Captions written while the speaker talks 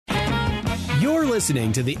You're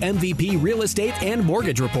listening to the MVP Real Estate and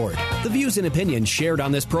Mortgage Report. The views and opinions shared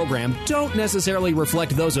on this program don't necessarily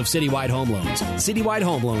reflect those of Citywide Home Loans. Citywide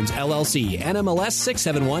Home Loans, LLC, NMLS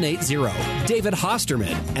 67180. David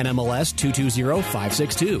Hosterman, NMLS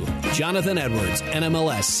 220562. Jonathan Edwards,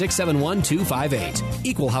 NMLS 671258.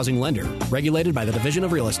 Equal housing lender. Regulated by the Division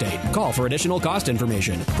of Real Estate. Call for additional cost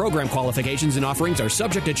information. Program qualifications and offerings are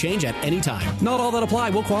subject to change at any time. Not all that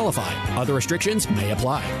apply will qualify. Other restrictions may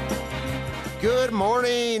apply. Good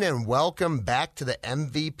morning and welcome back to the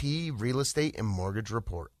MVP Real Estate and Mortgage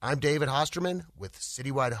Report. I'm David Hosterman with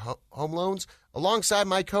Citywide Home Loans alongside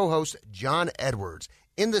my co-host John Edwards.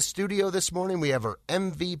 In the studio this morning we have our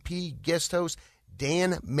MVP guest host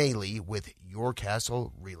Dan Maley with Your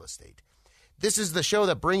Castle Real Estate. This is the show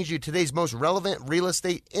that brings you today's most relevant real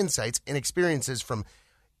estate insights and experiences from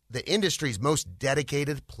the industry's most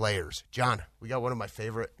dedicated players. John, we got one of my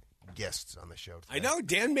favorite guests on the show today. I know.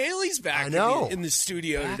 Dan Maley's back I know. in the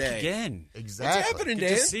studio back today. Again. Exactly. What's happening, Good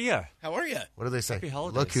Dan? to see ya. How are you? What do they say? Happy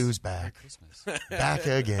holidays. Look who's back. Merry Christmas. Back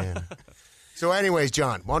again. So anyways,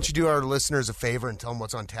 John, why don't you do our listeners a favor and tell them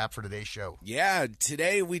what's on tap for today's show? Yeah,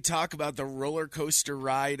 today we talk about the roller coaster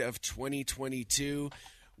ride of 2022,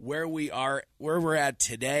 where we're at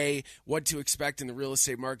today, what to expect in the real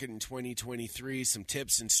estate market in 2023, some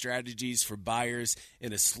tips and strategies for buyers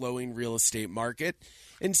in a slowing real estate market.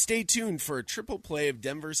 And stay tuned for a triple play of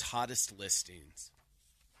Denver's hottest listings.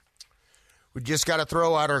 We just got to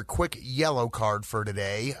throw out our quick yellow card for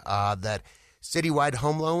today that Citywide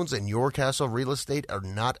Home Loans and Your Castle Real Estate are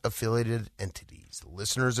not affiliated entities.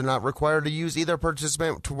 Listeners are not required to use either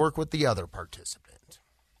participant to work with the other participant.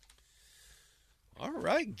 All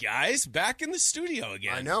right, guys, back in the studio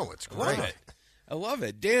again. I know, it's I love great. it. I love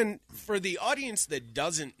it. Dan, for the audience that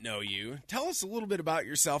doesn't know you, tell us a little bit about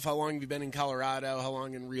yourself. How long have you been in Colorado? How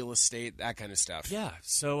long in real estate? That kind of stuff. Yeah,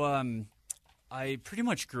 so I pretty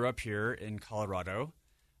much grew up here in Colorado.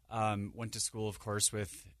 Went to school, of course,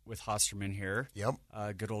 with Hosterman here. Yep.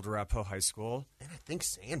 Good old Arapahoe High School. And I think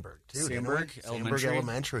Sandburg, too. Sandburg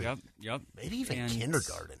Elementary. Yep. Maybe even And-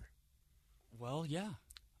 kindergarten. Well, yeah.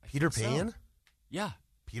 I Peter think so. Pan? Yeah.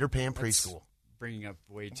 Peter Pan That's preschool. bringing up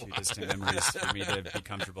way too distant memories for me to be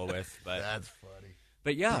comfortable with. That's funny.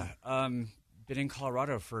 But yeah, been in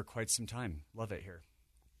Colorado for quite some time. Love it here.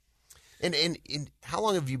 And how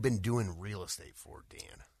long have you been doing real estate for,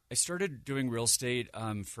 Dan? I started doing real estate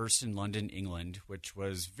first in London, England, which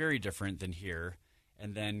was very different than here,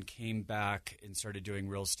 and then came back and started doing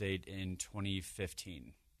real estate in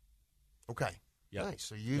 2015. Okay. Yep. Nice.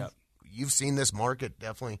 So you've seen this market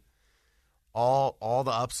definitely all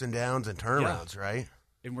the ups and downs and turnarounds, right?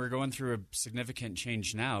 And we're going through a significant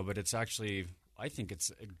change now, but it's actually, I think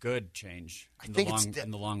it's a good change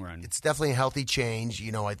in the long run. It's definitely a healthy change.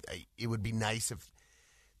 You know, it would be nice if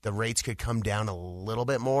the rates could come down a little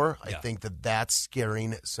bit more. I think that's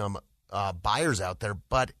scaring some buyers out there.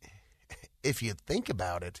 But if you think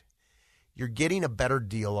about it, you're getting a better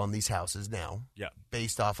deal on these houses now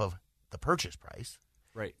based off of the purchase price.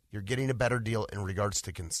 Right. You're getting a better deal in regards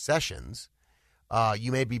to concessions.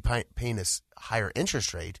 You may be paying a higher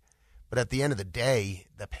interest rate, but at the end of the day,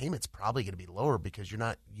 the payment's probably going to be lower because you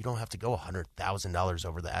don't have to go $100,000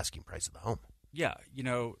 over the asking price of the home. Yeah,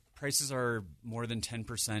 prices are more than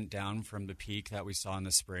 10% down from the peak that we saw in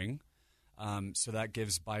the spring. So that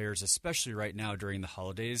gives buyers, especially right now during the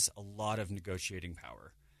holidays, a lot of negotiating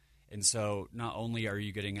power. And so not only are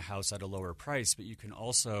you getting a house at a lower price, but you can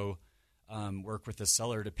also work with the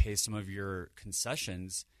seller to pay some of your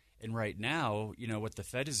concessions. And right now, what the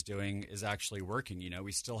Fed is doing is actually working.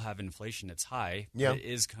 We still have inflation. It's high, but it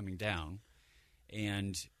is coming down.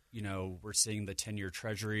 And, we're seeing the 10-year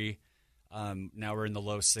Treasury. Now we're in the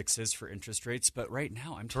low sixes for interest rates. But right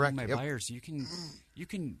now, I'm telling my buyers, you can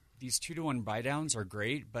these 2-to-1 buy downs are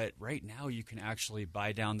great, but right now you can actually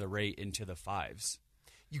buy down the rate into the fives.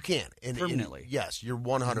 You can. Permanently. Yes, you're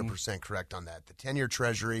 100% correct on that. The 10-year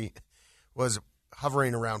Treasury was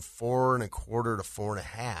hovering around 4.25 to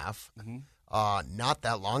 4.5 not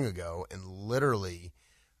that long ago. And literally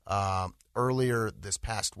earlier this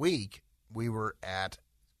past week, we were at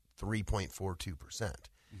 3.42%.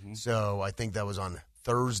 So I think that was on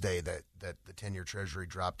Thursday that the 10-year Treasury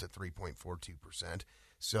dropped to 3.42%.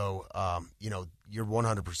 So, you're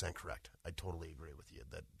 100% correct. I totally agree with you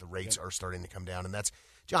that the rates are starting to come down. And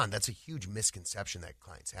that's a huge misconception that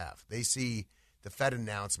clients have. They see the Fed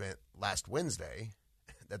announcement last Wednesday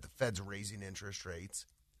that the Fed's raising interest rates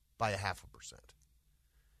by 0.5%.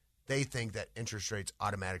 They think that interest rates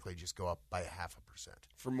automatically just go up by 0.5%.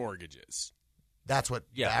 For mortgages. That's what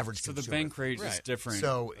the average so consumer. the bank rate is different.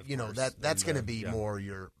 So, course, that's going to be more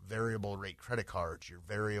your variable rate credit cards, your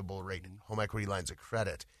variable rate home equity lines of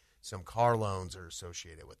credit. Some car loans are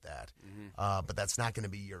associated with that. But that's not going to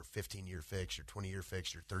be your 15-year fix, your 20-year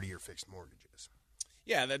fix, your 30-year fixed mortgages.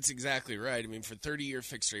 Yeah, that's exactly right. I mean, for 30-year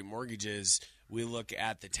fixed-rate mortgages, we look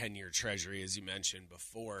at the 10-year Treasury, as you mentioned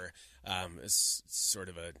before, as sort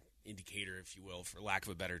of a indicator, if you will, for lack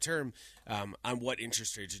of a better term, on what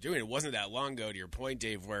interest rates are doing. It wasn't that long ago, to your point,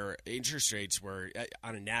 Dave, where interest rates were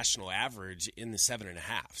on a national average in the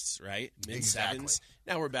 7.5s, right? Mid-sevens.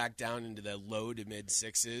 Now we're back down into the low to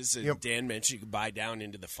mid-sixes. Dan mentioned you could buy down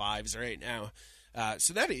into the 5s right now.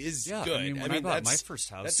 So that is good. I mean, when I bought my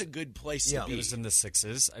first house, that's a good place to be. It was in the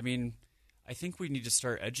 6s. I mean, I think we need to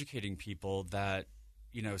start educating people that,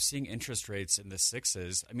 seeing interest rates in the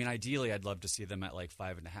 6s. I mean, ideally, I'd love to see them at like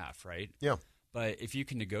 5.5, right? Yeah. But if you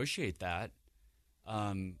can negotiate that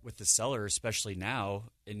with the seller, especially now,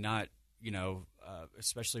 and not,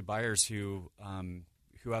 especially buyers who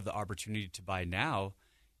have the opportunity to buy now,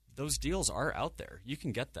 those deals are out there. You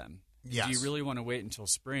can get them. Yes. Do you really want to wait until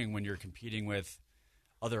spring when you're competing with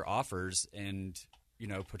other offers and,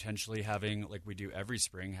 potentially having, like we do every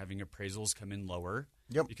spring, having appraisals come in lower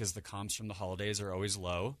because the comps from the holidays are always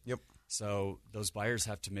low. Yep. So those buyers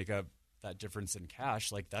have to make up that difference in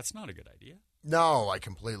cash. Like, that's not a good idea. No, I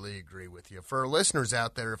completely agree with you. For our listeners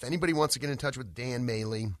out there, if anybody wants to get in touch with Dan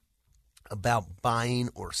Maley about buying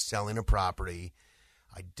or selling a property,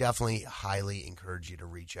 I definitely highly encourage you to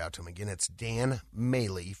reach out to him. Again, it's Dan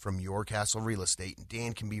Maley from Your Castle Real Estate. And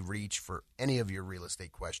Dan can be reached for any of your real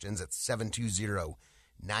estate questions at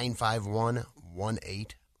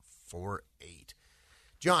 720-951-1848.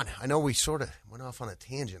 John, I know we sort of went off on a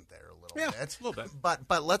tangent there a little bit. A little bit.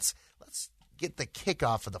 But let's get the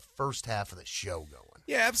kickoff of the first half of the show going.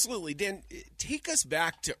 Yeah, absolutely. Dan, take us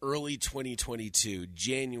back to early 2022,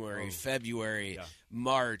 January, February,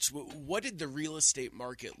 March. What did the real estate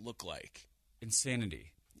market look like?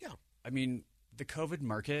 Insanity. Yeah. I mean, the COVID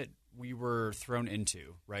market we were thrown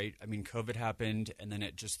into, right? I mean, COVID happened, and then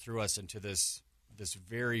it just threw us into this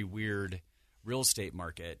very weird real estate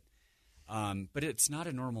market. But it's not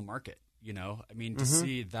a normal market, I mean, to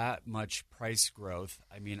see that much price growth,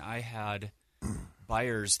 I mean, I had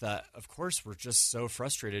buyers that, of course, were just so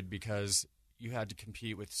frustrated because you had to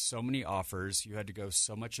compete with so many offers. You had to go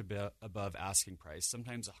so much above asking price,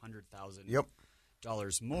 sometimes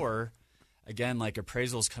 $100,000 more. Again, like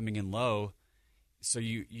appraisals coming in low, so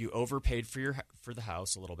you overpaid for the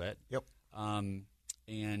house a little bit. Yep. And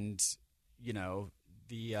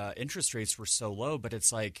the interest rates were so low, but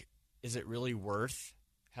it's like, is it really worth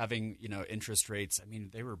having, interest rates? I mean,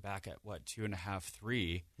 they were back at 2.5,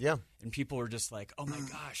 3. Yeah. And people were just like, oh my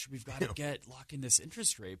gosh, we've got to lock in this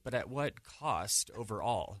interest rate. But at what cost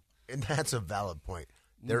overall? And that's a valid point.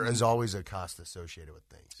 There is always a cost associated with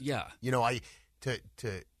things. Yeah.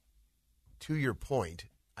 To your point,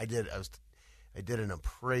 I did an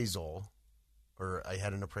appraisal, or I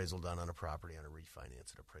had an appraisal done on a property on a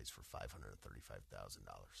refinance. It appraised for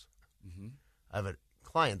 $535,000. I have a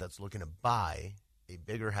client that's looking to buy a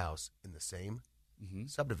bigger house in the same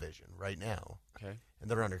subdivision right now. Okay. And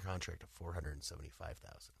they're under contract of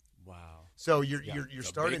 $475,000. Wow. So you're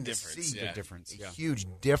starting to see a huge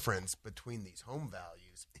difference between these home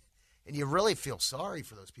values. And you really feel sorry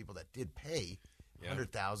for those people that did pay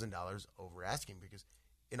 $100,000 over asking, because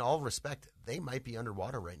in all respect, they might be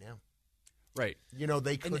underwater right now. Right.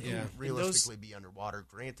 They could realistically be underwater.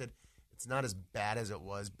 Granted, it's not as bad as it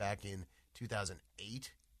was back in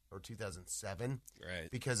 2008 or 2007,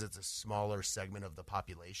 right? Because it's a smaller segment of the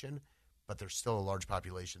population, but there's still a large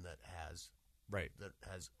population that has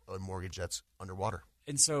a mortgage that's underwater.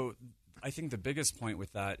 And so I think the biggest point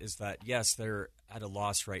with that is that, yes, they're at a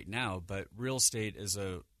loss right now, but real estate is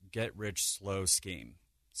a get-rich-slow scheme.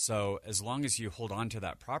 So as long as you hold on to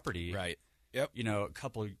that property, right? Yep. A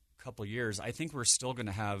couple years, I think we're still going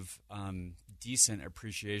to have decent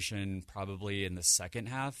appreciation probably in the second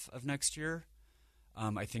half of next year.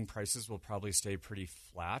 I think prices will probably stay pretty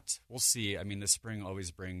flat. We'll see. I mean, the spring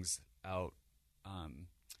always brings out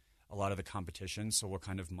a lot of the competition, so we'll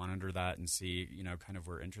kind of monitor that and see, kind of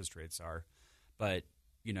where interest rates are. But,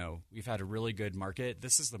 we've had a really good market.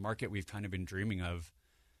 This is the market we've kind of been dreaming of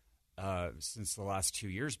since the last 2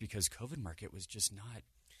 years, because COVID market was just not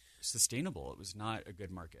sustainable. It was not a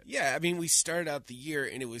good market. Yeah, I mean, we started out the year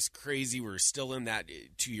and it was crazy. We were still in that,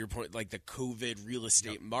 to your point, like the COVID real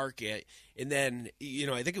estate market. And then,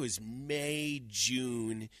 I think it was May,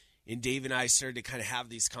 June, And Dave and I started to kind of have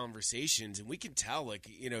these conversations, and we could tell, like,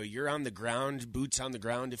 you're on the ground, boots on the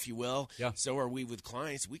ground, if you will. Yeah. So are we with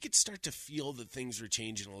clients. We could start to feel that things were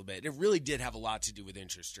changing a little bit. It really did have a lot to do with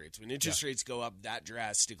interest rates. When interest rates go up that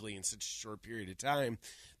drastically in such a short period of time,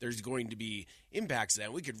 there's going to be impacts to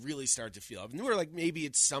that. We could really start to feel it. And we're like, maybe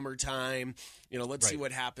it's summertime. Let's see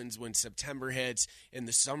what happens when September hits. And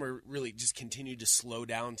the summer really just continued to slow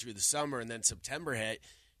down through the summer, and then September hit.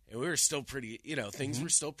 And we were still pretty, things were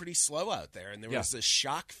still pretty slow out there. And there was this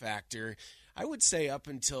shock factor, I would say, up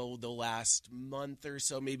until the last month or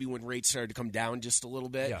so, maybe when rates started to come down just a little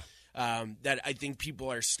bit, that I think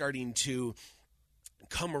people are starting to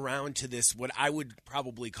come around to this, what I would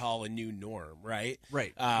probably call a new norm, right?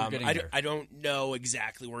 Right. I don't know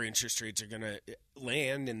exactly where interest rates are going to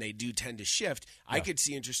land, and they do tend to shift. I could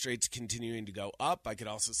see interest rates continuing to go up. I could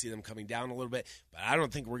also see them coming down a little bit, but I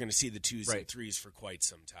don't think we're going to see the 2s and 3s for quite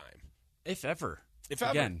some time. If ever.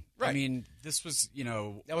 Again, right. I mean, this was,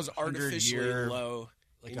 that was artificially low,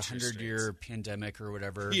 like 100-year pandemic or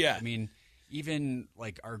whatever. Yeah. I mean, even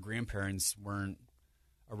like our grandparents weren't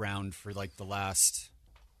around for like the last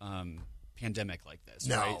pandemic like this,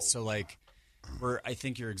 right? So like, I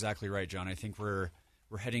think you're exactly right, John. I think we're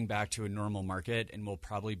heading back to a normal market, and we'll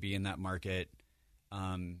probably be in that market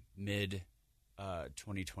mid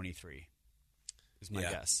 2023 is my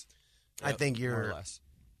guess. I think more or less.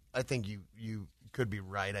 I think you could be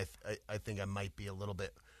right. I think I might be a little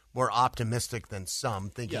bit more optimistic than some,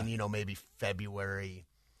 thinking maybe February,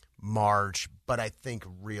 March. But I think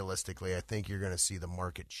realistically, I think you're going to see the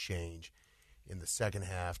market change in the second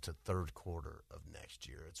half to third quarter of next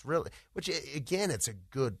year. It's really, which again, it's a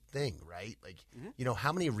good thing, right? Like,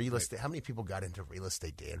 how many people got into real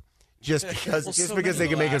estate, Dan? Just because, because they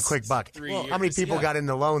can make a quick buck. How many people got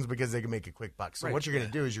into loans because they can make a quick buck? So what you're going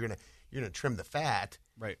to do is you're going to trim the fat,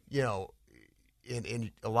 right?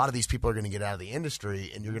 And a lot of these people are going to get out of the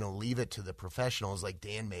industry, and you're going to leave it to the professionals like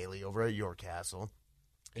Dan Maley over at York Castle,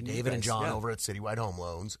 and David and John over at Citywide Home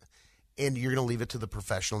Loans, and you're going to leave it to the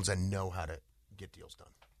professionals that know how to get deals done.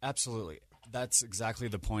 Absolutely. That's exactly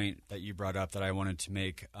the point that you brought up that I wanted to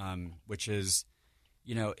make, which is,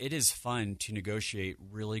 it is fun to negotiate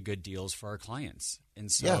really good deals for our clients.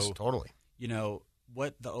 And so, yes, totally.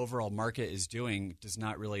 What the overall market is doing does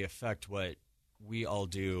not really affect what we all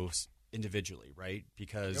do individually, right?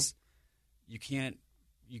 Because you can't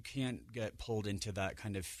get pulled into that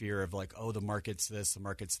kind of fear of like, oh, the market's this, the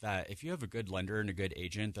market's that. If you have a good lender and a good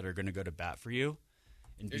agent that are going to go to bat for you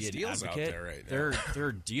and There's be an deals advocate, out there right now. there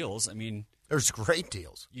are deals. I mean, there's great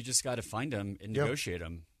deals. You just got to find them and negotiate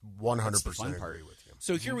them. 100% agree with you.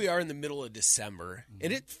 So here we are in the middle of December,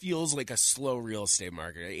 and it feels like a slow real estate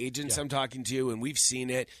market. Agents I'm talking to, and we've seen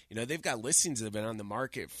it, they've got listings that have been on the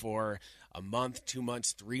market for a month, 2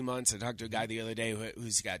 months, 3 months. I talked to a guy the other day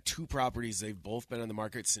who's got 2 properties. They've both been on the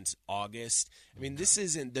market since August. I mean, this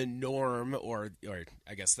isn't the norm, or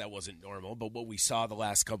I guess that wasn't normal, but what we saw the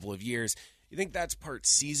last couple of years. You think that's part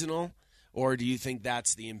seasonal, or do you think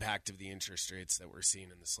that's the impact of the interest rates that we're seeing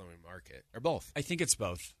in the slowing market, or both? I think it's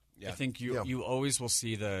both. Yeah. I think you always will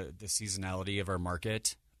see the seasonality of our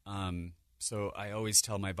market. So I always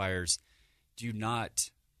tell my buyers, do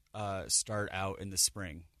not start out in the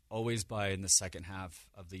spring. Always buy in the second half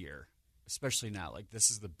of the year, especially now. Like,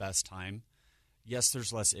 this is the best time. Yes,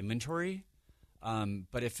 there's less inventory,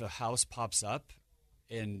 but if a house pops up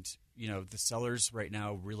and, the sellers right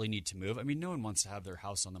now really need to move. I mean, no one wants to have their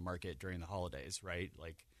house on the market during the holidays, right?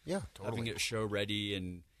 Like, having it show ready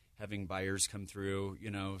and having buyers come through,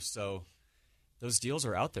 so those deals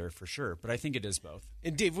are out there for sure. But I think it is both.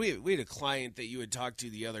 And Dave, we had a client that you had talked to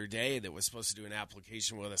the other day that was supposed to do an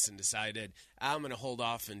application with us and decided, I'm going to hold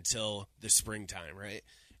off until the springtime, right?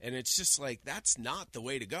 And it's just like, that's not the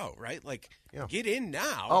way to go, right? Like, get in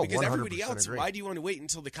now because everybody else, agree. Why do you want to wait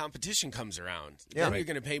until the competition comes around? Yeah, then you're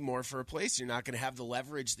going to pay more for a place. You're not going to have the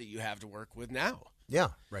leverage that you have to work with now. Yeah,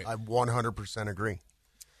 right. I 100% agree.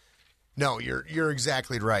 No, you're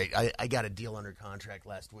exactly right. I got a deal under contract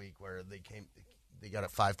last week where they got a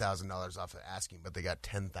 $5,000 off of asking, but they got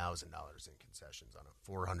 $10,000 in concessions on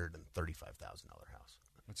a $435,000 house.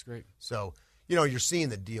 That's great. So, you're seeing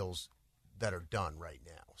the deals that are done right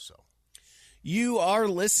now. So, you are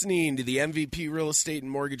listening to the MVP Real Estate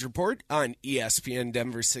and Mortgage Report on ESPN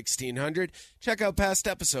Denver 1600. Check out past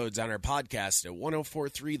episodes on our podcast at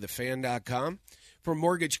 1043thefan.com. For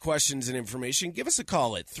mortgage questions and information, give us a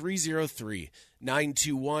call at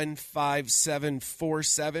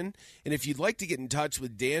 303-921-5747. And if you'd like to get in touch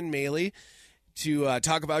with Dan Maley, to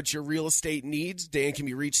talk about your real estate needs. Dan can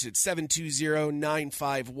be reached at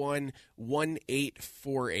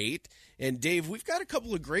 720-951-1848. And Dave, we've got a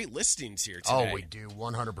couple of great listings here today. Oh, we do,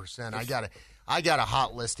 100%. I got a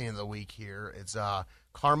hot listing of the week here. It's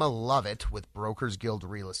Karma Lovett with Brokers Guild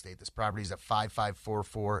Real Estate. This property is at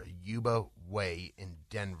 5544 Yuba Way in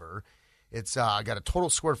Denver. It's got a total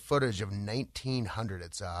square footage of 1,900.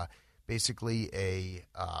 It's basically a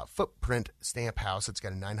footprint stamp house. It's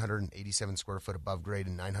got a 987 square foot above grade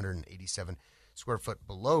and 987 square foot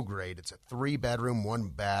below grade. It's a 3-bedroom,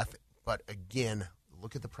 1-bath. But again,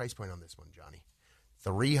 look at the price point on this one, Johnny.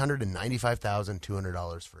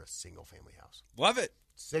 $395,200 for a single-family house. Love it.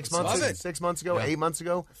 6 months ago, 8 months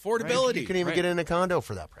ago. Affordability. You couldn't even get in a condo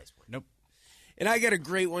for that price point. Nope. And I got a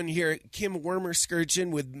great one here. Kim Wermerskirchen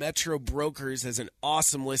with Metro Brokers has an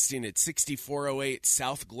awesome listing at 6408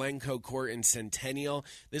 South Glencoe Court in Centennial.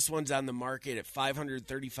 This one's on the market at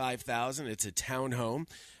 $535,000. It's a townhome.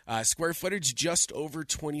 Square footage just over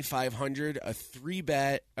 2,500. A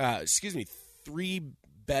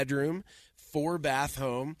 3-bedroom, 4-bath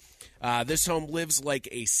home. This home lives like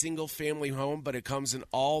a single-family home, but it comes in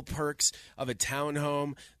all perks of a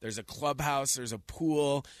townhome. There's a clubhouse, there's a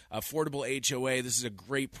pool, affordable HOA. This is a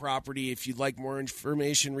great property. If you'd like more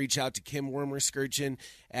information, reach out to Kim Wermerskirchen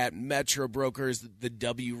at Metro Brokers, the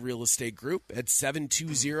W Real Estate Group, at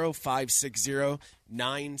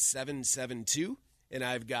 720-560-9772. And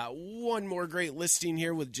I've got one more great listing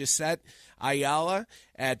here with Gisette Ayala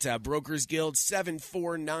at Brokers Guild,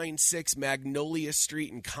 7496 Magnolia Street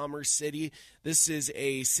in Commerce City. This is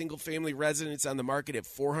a single-family residence on the market at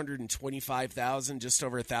 $425,000, just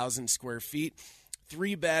over 1,000 square feet.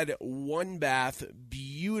 3-bed, 1-bath,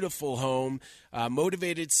 beautiful home.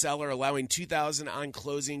 Motivated seller, allowing $2,000 on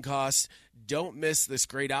closing costs. Don't miss this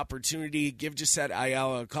great opportunity. Give Gisette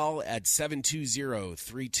Ayala a call at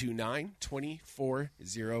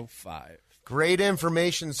 720-329-2405. Great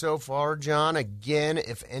information so far, John. Again,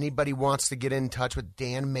 if anybody wants to get in touch with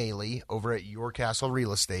Dan Maley over at Your Castle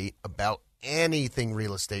Real Estate about anything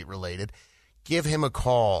real estate related, give him a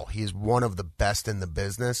call. He's one of the best in the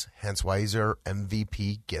business, hence why he's our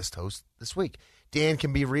MVP guest host this week. Dan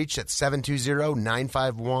can be reached at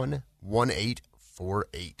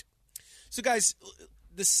 720-951-1848. So, guys,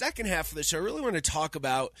 the second half of the show, I really want to talk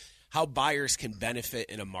about how buyers can benefit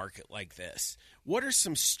in a market like this. What are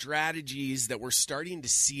some strategies that we're starting to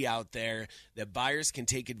see out there that buyers can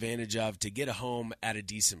take advantage of to get a home at a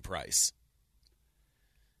decent price?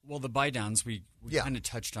 Well, the buy downs, we kind of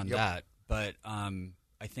touched on that. But I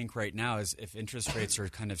think right now, is if interest rates are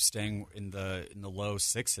kind of staying in the low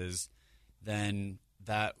sixes, then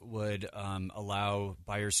that would allow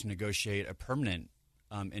buyers to negotiate a permanent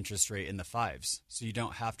interest rate in the 5s. So you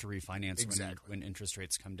don't have to refinance when interest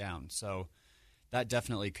rates come down. So that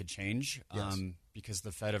definitely could change because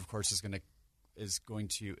the Fed, of course, is going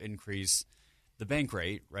to increase the bank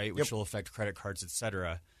rate, right, which will affect credit cards, et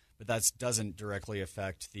cetera. But that doesn't directly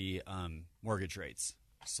affect the mortgage rates.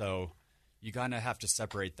 So you kind of have to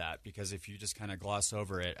separate that, because if you just kind of gloss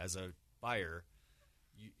over it as a buyer,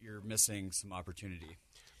 you're missing some opportunity.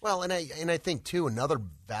 Well, and I think, too, another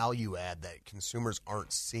value add that consumers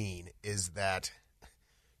aren't seeing is that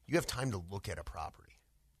you have time to look at a property,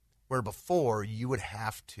 where before you would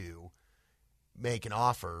have to make an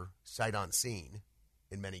offer sight unseen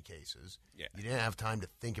in many cases. Yeah. You didn't have time to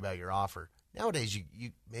think about your offer. Nowadays, you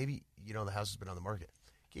maybe, the house has been on the market.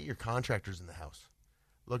 Get your contractors in the house.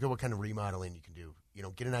 Look at what kind of remodeling you can do.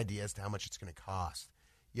 Get an idea as to how much it's going to cost.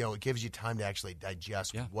 It gives you time to actually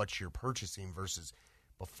digest what you're purchasing versus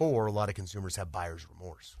before a lot of consumers have buyer's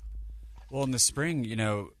remorse. Well, in the spring,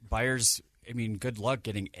 buyers, good luck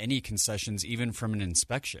getting any concessions, even from an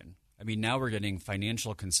inspection. Now we're getting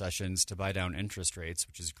financial concessions to buy down interest rates,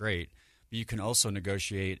 which is great. But you can also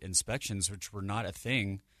negotiate inspections, which were not a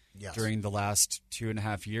thing during the last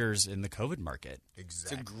 2.5 years in the COVID market.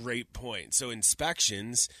 Exactly. It's a great point. So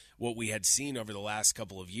inspections, what we had seen over the last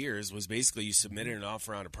couple of years was basically you submitted an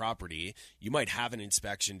offer on a property. You might have an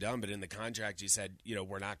inspection done, but in the contract you said,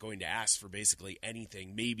 we're not going to ask for basically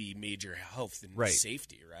anything, maybe major health and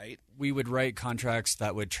safety, right? We would write contracts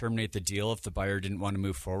that would terminate the deal if the buyer didn't want to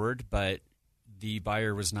move forward, but the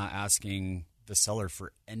buyer was not asking the seller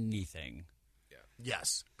for anything. Yeah.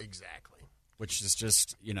 Yes, exactly. Which is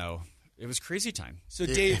just, it was crazy time. So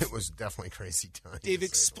Dave, it was definitely crazy time. Dave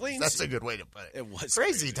explains. That's a good way to put it. It was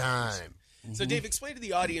crazy time. So Dave, explain to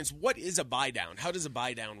the audience, what is a buy down? How does a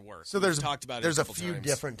buy down work? So there's a few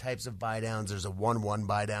different types of buy downs. There's a 1-1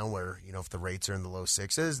 buy down where if the rates are in the low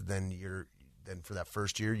 6s, then for that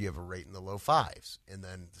first year you have a rate in the low 5s, and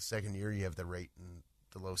then the second year you have the rate in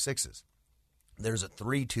the low 6s. There's a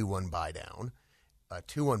 3-2-1 buy down, a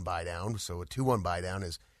 2-1 buy down. So a 2-1 buy down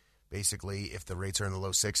is basically if the rates are in the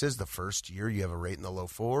low 6s, the first year you have a rate in the low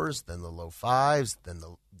 4s, then the low 5s,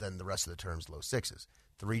 then the rest of the term's low 6s.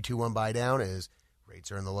 3-2-1 buy down is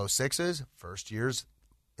rates are in the low 6s, first year's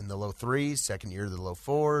in the low 3s, second year the low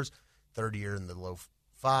 4s, third year in the low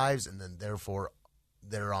 5s, and then therefore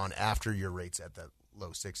thereon after your rates at the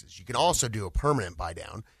low 6s. You can also do a permanent buy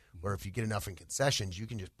down where if you get enough in concessions, you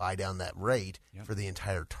can just buy down that rate for the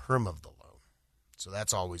entire term of the loan. So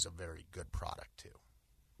that's always a very good product too.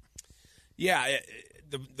 Yeah,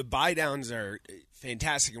 the buy downs are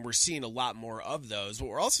fantastic, and we're seeing a lot more of those. What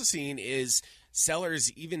we're also seeing is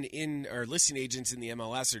sellers, even or listing agents in the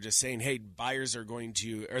MLS, are just saying, hey, buyers are going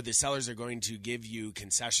to, or the sellers are going to give you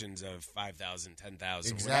concessions of $5,000,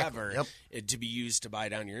 $10,000, whatever, to be used to buy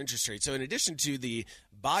down your interest rate. So in addition to the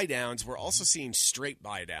buy downs, we're also seeing straight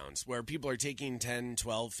buy downs where people are taking $10,000,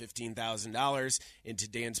 $12,000, $15,000. And to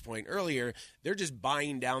Dan's point earlier, they're just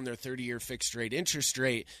buying down their 30-year fixed rate interest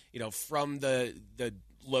rate, from the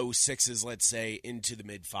low 6s, let's say, into the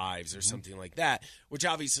mid 5s or something like that, which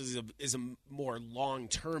obviously is a more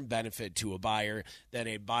long-term benefit to a buyer than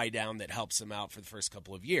a buy down that helps them out for the first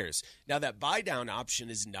couple of years. Now, that buy down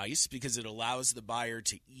option is nice because it allows the buyer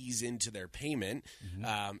to ease into their payment.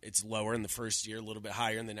 It's lower in the first year, a little bit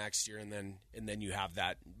higher in the next year, and then you have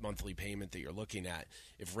that monthly payment that you're looking at.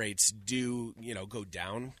 If rates do, go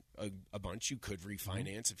down a bunch, you could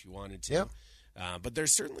refinance if you wanted to. Yep. But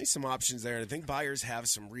there's certainly some options there. And I think buyers have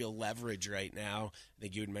some real leverage right now. I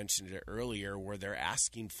think you had mentioned it earlier where they're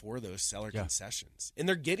asking for those seller concessions. And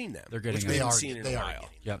they're getting them. They're getting which them. we haven't seen in a while.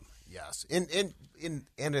 Yep. Yes. And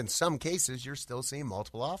in some cases, you're still seeing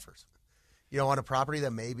multiple offers. On a property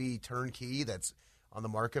that may be turnkey that's on the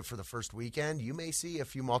market for the first weekend, you may see a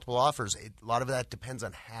few multiple offers. A lot of that depends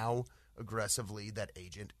on how aggressively that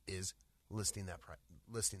agent is listing that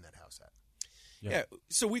house at. Yeah,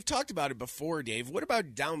 so we've talked about it before, Dave. What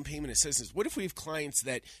about down payment assistance? What if we have clients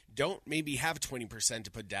that don't maybe have 20% to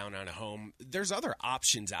put down on a home? There's other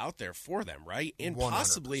options out there for them, right? And 100%.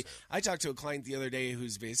 Possibly, I talked to a client the other day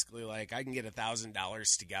who's basically like, I can get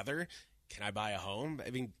 $1,000 together. Can I buy a home? I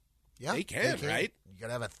mean, they can, right? You got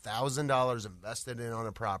to have $1,000 invested in on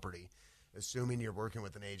a property, assuming you're working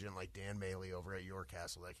with an agent like Dan Bailey over at York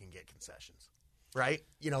Castle that can get concessions. Right,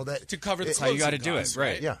 that to cover the how you got to do costs, it,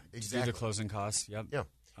 right? Yeah, To exactly. do the closing costs. Yep. Yeah.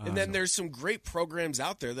 And then there's some great programs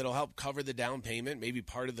out there that'll help cover the down payment, maybe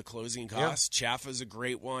part of the closing costs. Chafa's a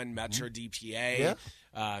great one, Metro DPA,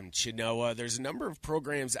 Chinoa. There's a number of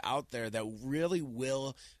programs out there that really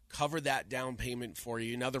will cover that down payment for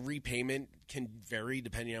you. Now, the repayment can vary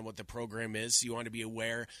depending on what the program is, so you want to be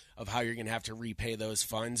aware of how you're going to have to repay those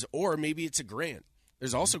funds, or maybe it's a grant.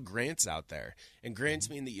 There's also grants out there, and grants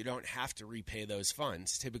mean that you don't have to repay those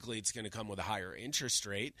funds. Typically, it's going to come with a higher interest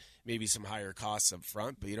rate, maybe some higher costs up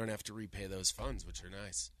front, but you don't have to repay those funds, which are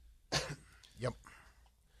nice. Yep.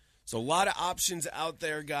 So a lot of options out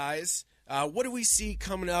there, guys. What do we see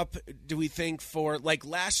coming up, do we think, for, like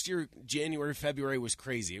last year, January, February was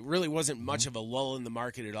crazy. It really wasn't much of a lull in the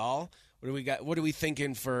market at all. What do we got? What are we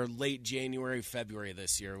thinking for late January, February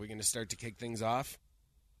this year? Are we going to start to kick things off?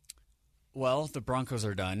 Well, the Broncos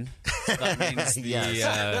are done. So that means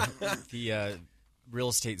the real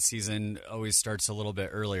estate season always starts a little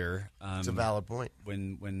bit earlier. It's a valid point.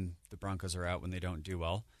 When the Broncos are out, when they don't do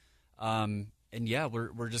well. And yeah,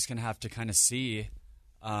 we're just going to have to kind of see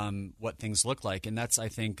what things look like. And that's, I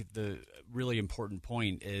think, the really important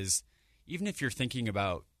point is even if you're thinking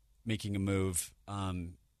about making a move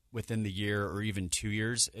within the year or even 2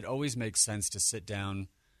 years, it always makes sense to sit down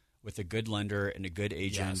with a good lender and a good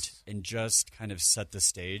agent and just kind of set the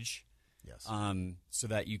stage. Yes. So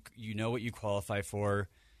that you know what you qualify for,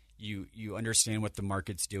 you understand what the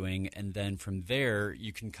market's doing, and then from there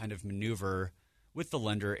you can kind of maneuver with the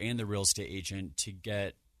lender and the real estate agent to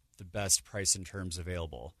get the best price and terms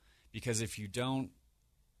available. Because if you don't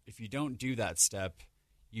do that step,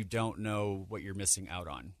 you don't know what you're missing out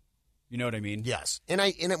on. You know what I mean? Yes. And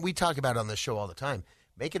we talk about it on this show all the time.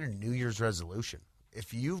 Make it a New Year's resolution.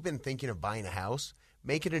 If you've been thinking of buying a house,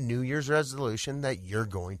 make it a New Year's resolution that you're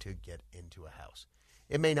going to get into a house.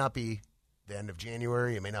 It may not be the end of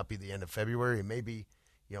January. It may not be the end of February. It may be,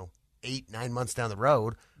 8-9 months down the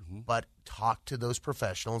road. But talk to those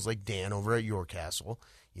professionals like Dan over at York Castle.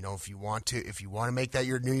 If you want to make that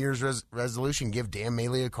your New Year's resolution, give Dan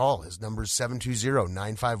Maley a call. His number is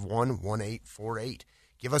 720-951-1848.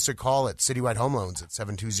 Give us a call at Citywide Home Loans at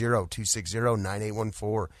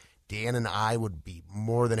 720-260-9814. Dan and I would be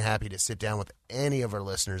more than happy to sit down with any of our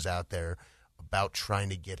listeners out there about trying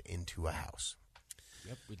to get into a house.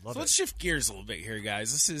 Yep, we'd love So let's shift gears a little bit here,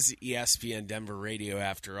 guys. This is ESPN Denver Radio,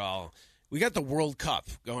 after all. we got the World Cup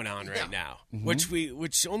going on right now,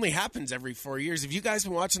 which only happens every 4 years. Have you guys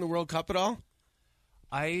been watching the World Cup at all?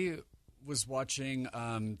 I was watching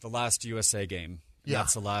the last USA game. Yeah.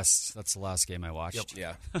 That's the last game I watched.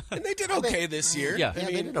 Yeah. And they did okay this year. Yeah. I Yeah,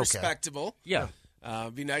 mean, they did okay. respectable. Yeah.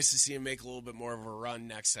 It'd be nice to see him make a little bit more of a run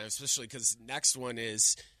next time, especially because next one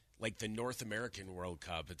is like the North American World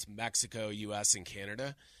Cup. It's Mexico, U.S., and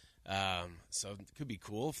Canada. So it could be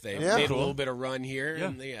cool if they made a little bit of run here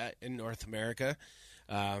in North America.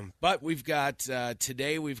 But we've got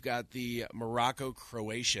today we've got the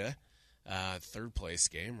Morocco-Croatia third place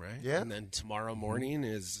game, right? Yeah. And then tomorrow morning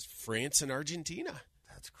is France and Argentina.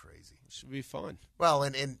 That's crazy. Should be fun. Well,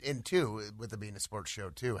 and too, with it being a sports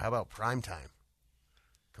show too, how about prime time?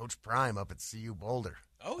 Coach Prime up at CU Boulder.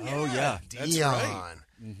 Oh yeah, Oh, yeah. That's Dion. right.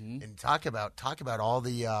 And talk about all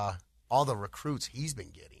the recruits he's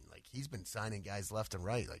been getting. Like he's been signing guys left and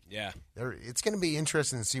right. Like Yeah. it's going to be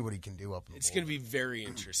interesting to see what he can do up in It's going to be very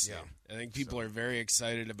interesting. I think people are very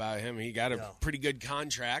excited about him. He got a pretty good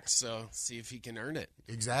contract, so see if he can earn it.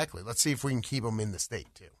 Exactly. Let's see if we can keep him in the state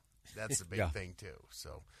too. That's the big thing too.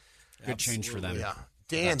 So Good change for them. yeah.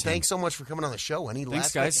 Dan, thanks so much for coming on the show. Any Thanks,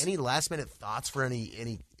 last guys. any last minute thoughts for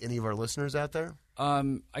any of our listeners out there?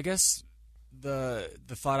 I guess the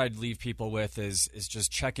thought I'd leave people with is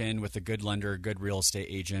just check in with a good lender, a good real estate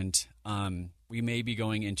agent. We may be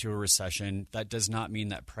going into a recession. That does not mean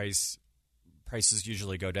that prices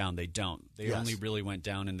usually go down. They don't. They only really went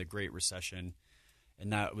down in the Great Recession,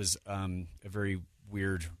 and that was a very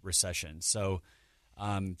weird recession. So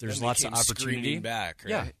there's Then lots they of came opportunity. screaming back,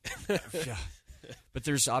 right? Yeah. But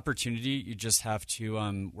there's opportunity. You just have to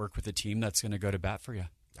work with a team that's going to go to bat for you.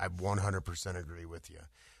 I 100% agree with you.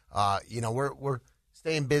 We're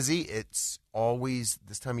staying busy. It's always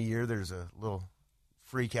this time of year. There's a little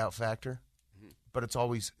freak out factor, but it's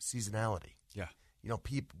always seasonality. Yeah.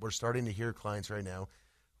 We're starting to hear clients right now.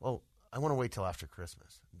 Well, I want to wait till after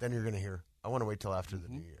Christmas. Then you're going to hear, I want to wait till after the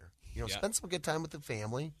New Year. Spend some good time with the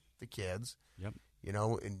family, the kids. Yep.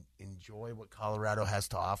 And enjoy what Colorado has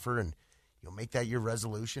to offer, and make that your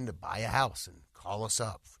resolution to buy a house and call us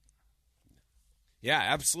up. Yeah,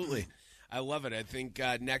 absolutely. I love it. I think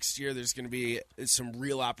next year there's going to be some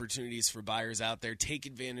real opportunities for buyers out there. Take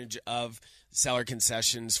advantage of seller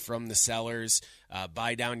concessions from the sellers.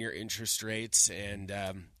 Buy down your interest rates. And,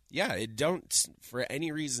 don't, for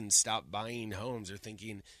any reason, stop buying homes or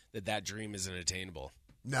thinking that dream isn't attainable.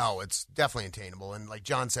 No, it's definitely attainable. And like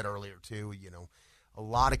John said earlier, too, a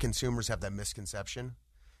lot of consumers have that misconception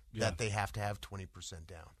that they have to have 20%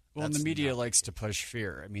 down. Well, and the media likes to push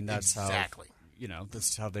fear. I mean, that's exactly.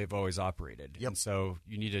 That's how they've always operated. Yep. And so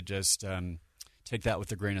you need to just take that with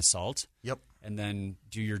a grain of salt. Yep. And then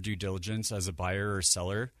do your due diligence as a buyer or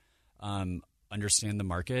seller, understand the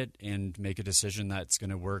market, and make a decision that's going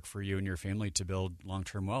to work for you and your family to build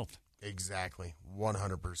long-term wealth. Exactly.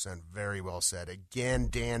 100%. Very well said. Again,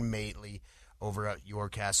 Dan Matley over at Your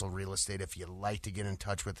Castle Real Estate. If you'd like to get in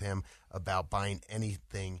touch with him about buying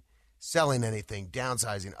anything, selling anything,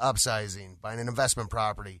 downsizing, upsizing, buying an investment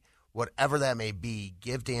property, whatever that may be,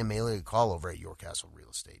 give Dan Matley a call over at Your Castle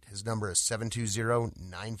Real Estate. His number is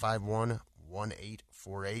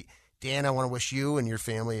 720-951-1848. Dan, I want to wish you and your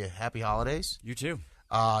family a happy holidays. You too.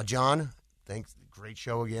 John, thanks. Great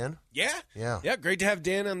show again. Yeah. Yeah. Yeah, great to have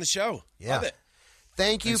Dan on the show. Yeah. Love it.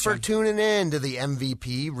 Thank you for tuning in to the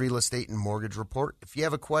MVP Real Estate and Mortgage Report. If you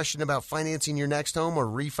have a question about financing your next home or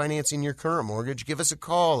refinancing your current mortgage, give us a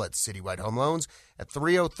call at Citywide Home Loans at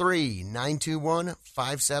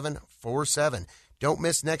 303-921-5747. Don't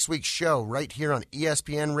miss next week's show right here on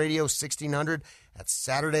ESPN Radio 1600 at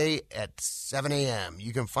Saturday at 7 a.m.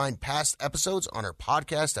 You can find past episodes on our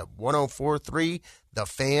podcast at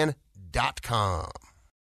 1043thefan.com.